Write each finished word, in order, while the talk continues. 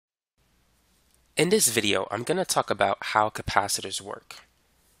In this video, I'm going to talk about how capacitors work.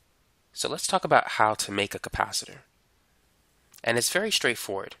 So let's talk about how to make a capacitor. And it's very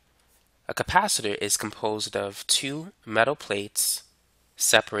straightforward. A capacitor is composed of two metal plates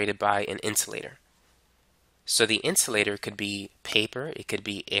separated by an insulator. So the insulator could be paper, it could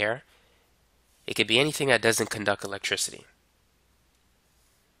be air, it could be anything that doesn't conduct electricity.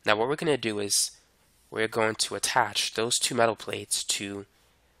 Now what we're going to do is we're going to attach those two metal plates to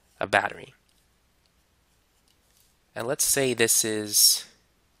a battery. And let's say this is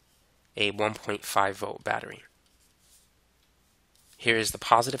a 1.5 volt battery. Here is the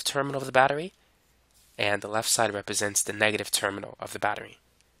positive terminal of the battery, and the left side represents the negative terminal of the battery.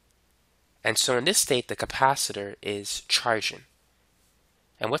 And so in this state, the capacitor is charging.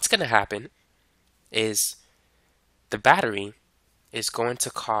 And what's going to happen is the battery is going to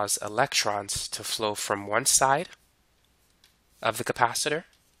cause electrons to flow from one side of the capacitor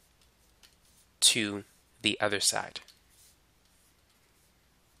to the other side.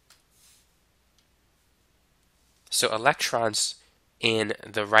 So electrons in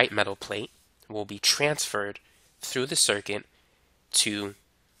the right metal plate will be transferred through the circuit to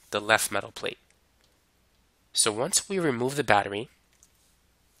the left metal plate. So once we remove the battery,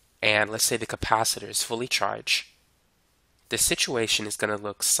 and let's say the capacitor is fully charged, the situation is going to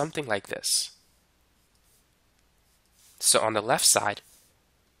look something like this. So on the left side,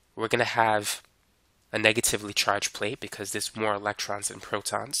 we're going to have a negatively charged plate because there's more electrons than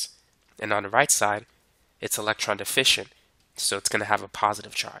protons. And on the right side, it's electron deficient, so it's going to have a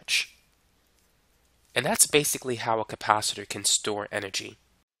positive charge. And that's basically how a capacitor can store energy.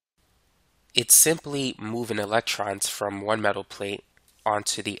 It's simply moving electrons from one metal plate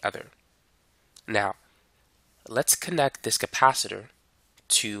onto the other. Now, let's connect this capacitor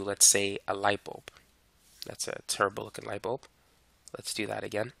to, let's say, a light bulb. That's a terrible looking light bulb. Let's do that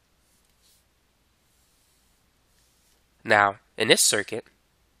again. Now, in this circuit,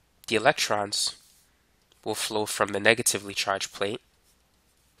 the electrons will flow from the negatively charged plate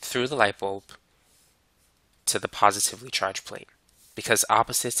through the light bulb to the positively charged plate because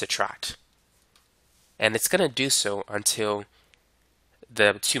opposites attract. And it's going to do so until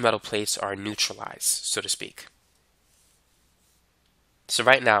the two metal plates are neutralized, so to speak. So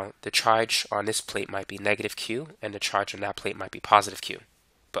right now, the charge on this plate might be negative Q, and the charge on that plate might be positive Q.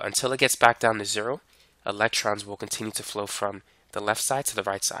 But until it gets back down to zero, electrons will continue to flow from the left side to the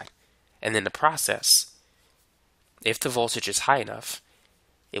right side. And in the process, if the voltage is high enough,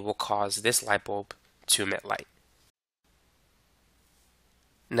 it will cause this light bulb to emit light.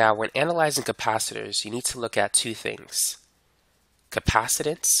 Now, when analyzing capacitors, you need to look at two things: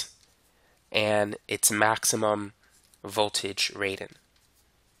 capacitance and its maximum voltage rating.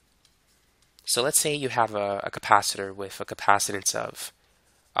 So let's say you have a capacitor with a capacitance of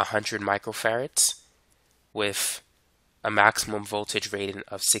 100 microfarads with a maximum voltage rating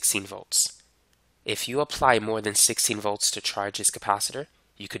of 16 volts. If you apply more than 16 volts to charge this capacitor,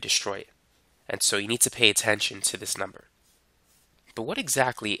 you could destroy it. And so you need to pay attention to this number. But what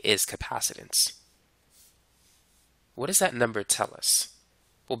exactly is capacitance? What does that number tell us?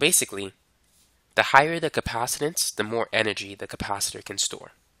 Well, basically, the higher the capacitance, the more energy the capacitor can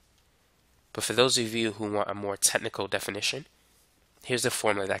store. But for those of you who want a more technical definition, here's the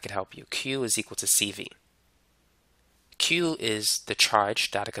formula that could help you. Q is equal to CV. Q is the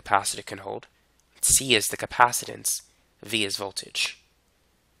charge that a capacitor can hold. C is the capacitance. V is voltage.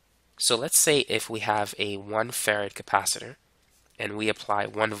 So let's say if we have a 1 farad capacitor and we apply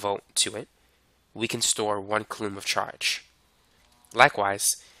 1 volt to it, we can store 1 coulomb of charge.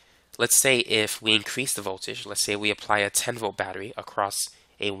 Likewise, let's say if we increase the voltage, let's say we apply a 10 volt battery across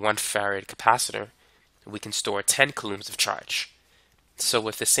a 1 farad capacitor, we can store 10 coulombs of charge. So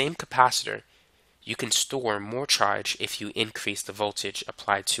with the same capacitor, you can store more charge if you increase the voltage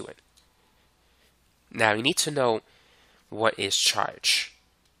applied to it. Now you need to know what is charge.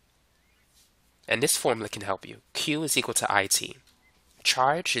 And this formula can help you. Q is equal to IT.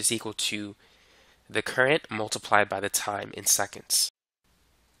 Charge is equal to the current multiplied by the time in seconds.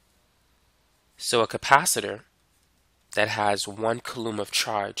 So a capacitor that has 1 coulomb of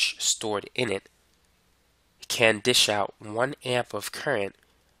charge stored in it can dish out 1 amp of current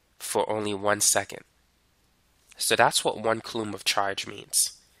for only 1 second. So that's what 1 coulomb of charge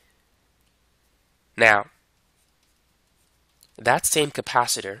means. Now, that same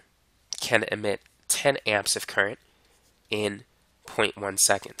capacitor can emit 10 amps of current in 0.1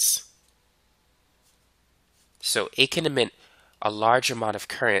 seconds. So it can emit a large amount of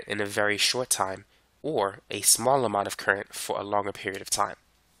current in a very short time or a small amount of current for a longer period of time.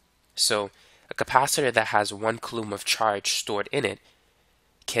 So a capacitor that has 1 coulomb of charge stored in it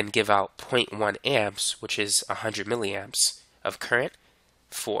can give out 0.1 amps, which is 100 milliamps of current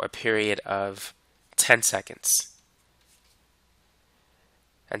for a period of 10 seconds.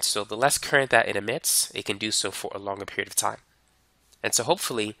 And so the less current that it emits, it can do so for a longer period of time. And so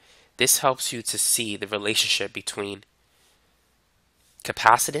hopefully this helps you to see the relationship between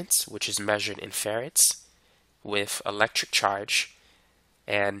capacitance, which is measured in farads, with electric charge,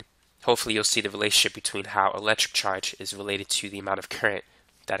 and hopefully you'll see the relationship between how electric charge is related to the amount of current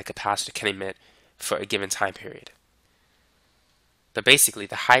that a capacitor can emit for a given time period. But basically,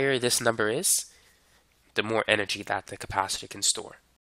 the higher this number is, the more energy that the capacitor can store.